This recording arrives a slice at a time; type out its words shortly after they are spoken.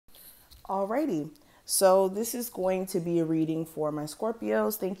Alrighty, so this is going to be a reading for my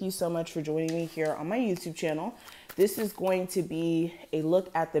Scorpios. Thank you so much for joining me here on my YouTube channel. This is going to be a look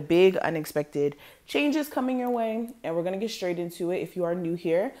at the big unexpected changes coming your way, and we're going to get straight into it. If you are new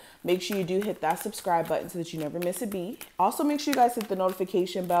here, make sure you do hit that subscribe button so that you never miss a beat. Also, make sure you guys hit the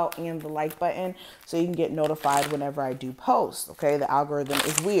notification bell and the like button so you can get notified whenever I do post. Okay, the algorithm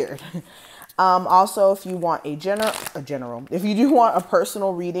is weird. Also, if you want if you do want a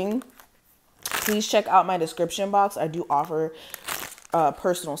personal reading, please check out my description box. I do offer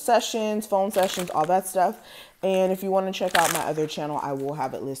personal sessions, phone sessions, all that stuff. And if you want to check out my other channel, I will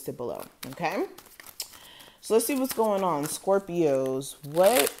have it listed below. Okay. So let's see what's going on. Scorpios,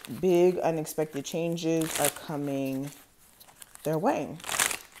 what big unexpected changes are coming their way?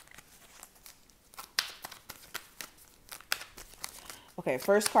 Okay,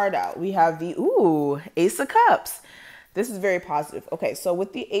 first card out. We have the, Ace of Cups. This is very positive. Okay, so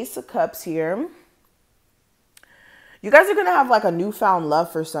with the Ace of Cups here, you guys are going to have like a newfound love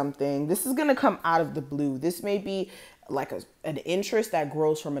for something. This is going to come out of the blue. This may be like an interest that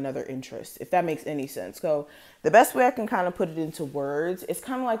grows from another interest, if that makes any sense. So the best way I can kind of put it into words, it's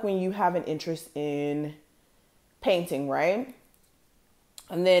kind of like when you have an interest in painting, right?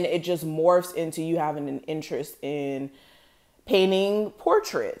 And then it just morphs into you having an interest in painting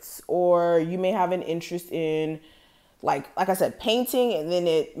portraits, or you may have an interest in like I said, painting, and then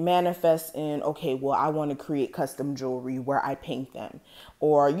it manifests in, okay, well, I want to create custom jewelry where I paint them.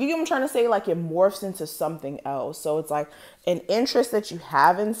 Or you get what I'm trying to say? Like it morphs into something else. So it's like an interest that you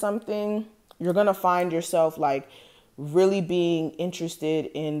have in something, you're going to find yourself like really being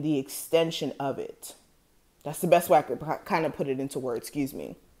interested in the extension of it. That's the best way I could kind of put it into words, excuse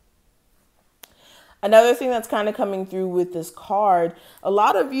me. Another thing that's kind of coming through with this card, a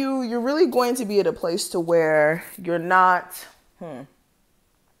lot of you, you're really going to be at a place to where you're not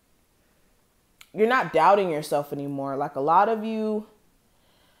doubting yourself anymore. Like a lot of you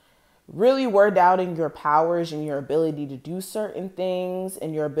really were doubting your powers and your ability to do certain things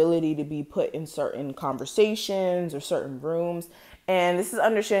and your ability to be put in certain conversations or certain rooms. And this is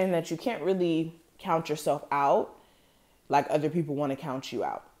understanding that you can't really count yourself out like other people want to count you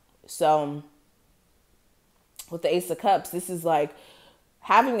out. So with the Ace of Cups, this is like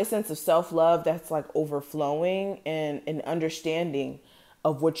having a sense of self-love that's like overflowing, and an understanding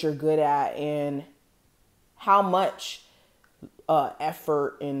of what you're good at and how much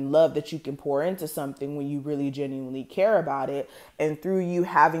effort and love that you can pour into something when you really genuinely care about it. And through you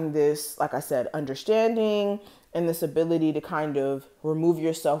having this, like I said, understanding and this ability to kind of remove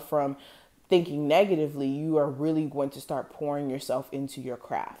yourself from thinking negatively, you are really going to start pouring yourself into your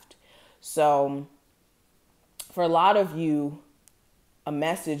craft. So for a lot of you, a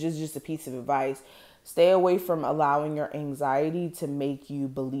message is just a piece of advice. Stay away from allowing your anxiety to make you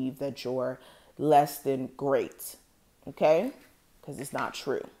believe that you're less than great. Okay? Because it's not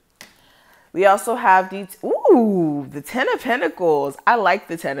true. We also have the 10 of Pentacles. I like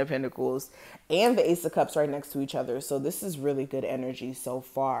the 10 of Pentacles and the Ace of Cups right next to each other. So this is really good energy so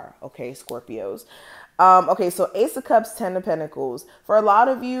far. Okay, Scorpios. Okay, so Ace of Cups, 10 of Pentacles. For a lot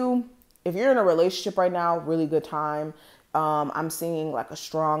of you, if you're in a relationship right now, really good time. I'm seeing like a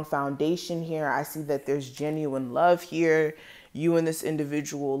strong foundation here. I see that there's genuine love here. You and this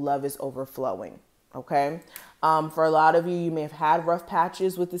individual, love is overflowing. Okay. For a lot of you, you may have had rough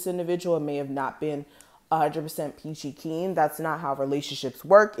patches with this individual. It may have not been 100% peachy keen. That's not how relationships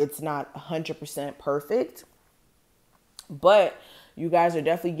work. It's not 100% perfect. But you guys are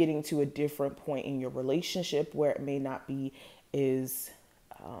definitely getting to a different point in your relationship where it may not be as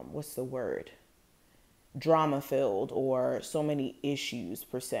what's the word? Drama filled or so many issues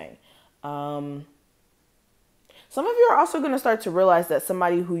per se. Some of you are also going to start to realize that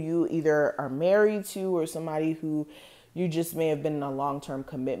somebody who you either are married to or somebody who you just may have been in a long-term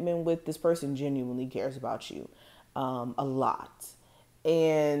commitment with, this person genuinely cares about you a lot.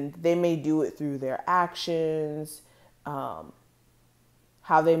 And they may do it through their actions, how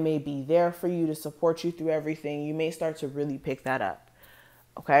they may be there for you to support you through everything. You may start to really pick that up.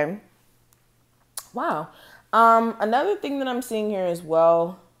 Okay. Wow. Another thing that I'm seeing here as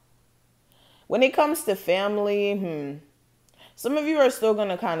well, when it comes to family, some of you are still going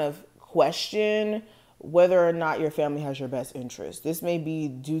to kind of question whether or not your family has your best interest. This may be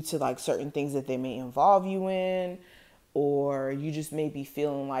due to like certain things that they may involve you in, or you just may be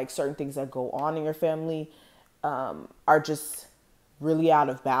feeling like certain things that go on in your family are just really out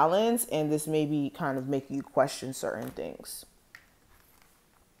of balance. And this may be kind of making you question certain things.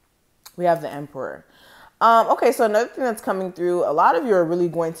 We have the Emperor. Okay, so another thing that's coming through, a lot of you are really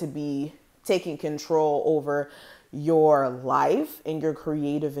going to be taking control over your life and your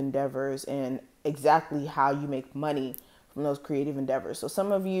creative endeavors and exactly how you make money from those creative endeavors. So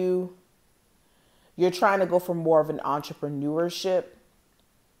some of you, you're trying to go for more of an entrepreneurship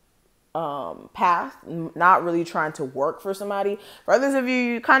path, not really trying to work for somebody. For others of you,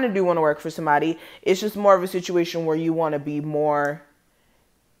 you kind of do want to work for somebody. It's just more of a situation where you want to be more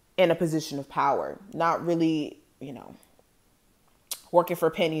in a position of power, not really, working for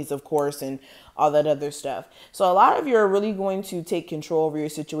pennies, of course, and all that other stuff. So a lot of you are really going to take control over your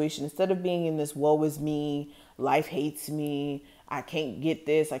situation instead of being in this woe is me, life hates me, I can't get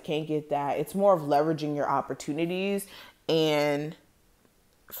this, I can't get that. It's more of leveraging your opportunities and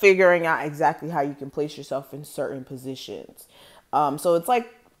figuring out exactly how you can place yourself in certain positions. So it's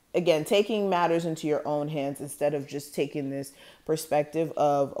like, again, taking matters into your own hands instead of just taking this perspective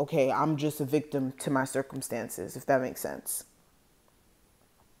of, okay, I'm just a victim to my circumstances, if that makes sense.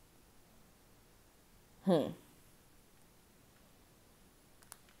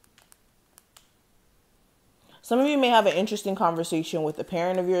 Some of you may have an interesting conversation with a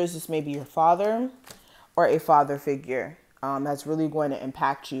parent of yours. This may be your father or a father figure. That's really going to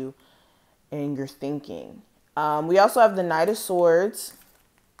impact you in your thinking. We also have the Knight of Swords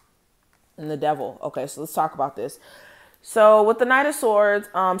and the Devil. Okay, so let's talk about this. So with the Knight of Swords,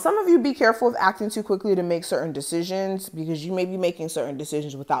 some of you be careful of acting too quickly to make certain decisions because you may be making certain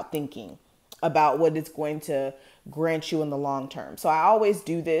decisions without thinking about what it's going to grant you in the long term. So I always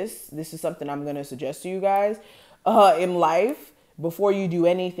do this. This is something I'm going to suggest to you guys in life before you do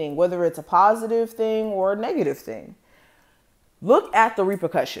anything, whether it's a positive thing or a negative thing. Look at the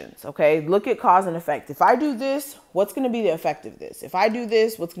repercussions, okay? Look at cause and effect. If I do this, what's going to be the effect of this? If I do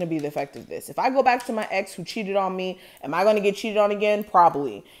this, what's going to be the effect of this? If I go back to my ex who cheated on me, am I going to get cheated on again?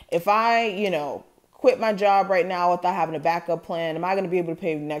 Probably. If I, quit my job right now without having a backup plan, am I going to be able to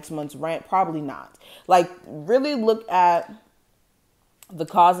pay next month's rent? Probably not. Like, really look at the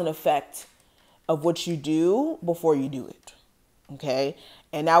cause and effect of what you do before you do it, okay?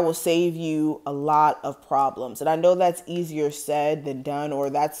 And that will save you a lot of problems. And I know that's easier said than done, or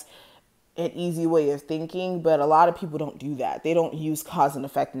that's an easy way of thinking, but a lot of people don't do that. They don't use cause and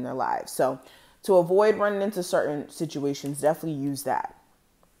effect in their lives. So to avoid running into certain situations, definitely use that.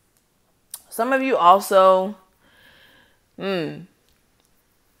 Some of you also, some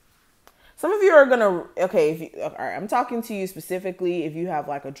of you are going to, okay, all right, I'm talking to you specifically if you have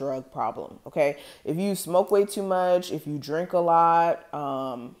like a drug problem, okay? If you smoke way too much, if you drink a lot,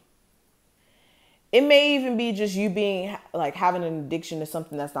 it may even be just you being like having an addiction to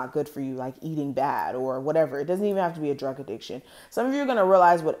something that's not good for you, like eating bad or whatever. It doesn't even have to be a drug addiction. Some of you are going to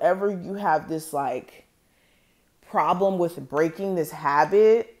realize whatever you have this like problem with breaking this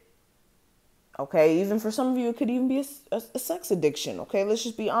habit, okay, even for some of you, it could even be a sex addiction. Okay, let's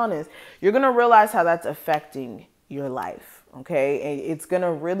just be honest. You're going to realize how that's affecting your life. Okay, and it's going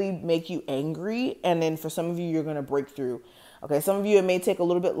to really make you angry. And then for some of you, you're going to break through. Okay, some of you, it may take a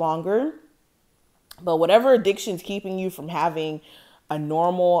little bit longer. But whatever addiction's keeping you from having a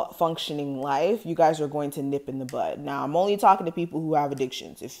normal functioning life, you guys are going to nip in the bud. Now, I'm only talking to people who have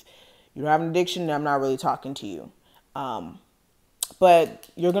addictions. If you don't have an addiction, then I'm not really talking to you. But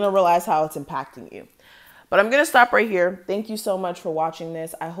you're going to realize how it's impacting you. But I'm going to stop right here. Thank you so much for watching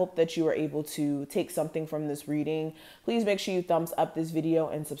this. I hope that you were able to take something from this reading. Please make sure you thumbs up this video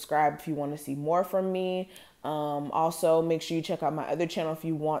and subscribe if you want to see more from me. Also, make sure you check out my other channel if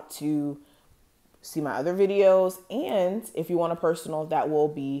you want to see my other videos. And if you want a personal, that will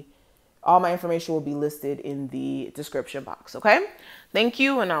be, all my information will be listed in the description box. Okay? Thank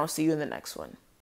you, and I'll see you in the next one.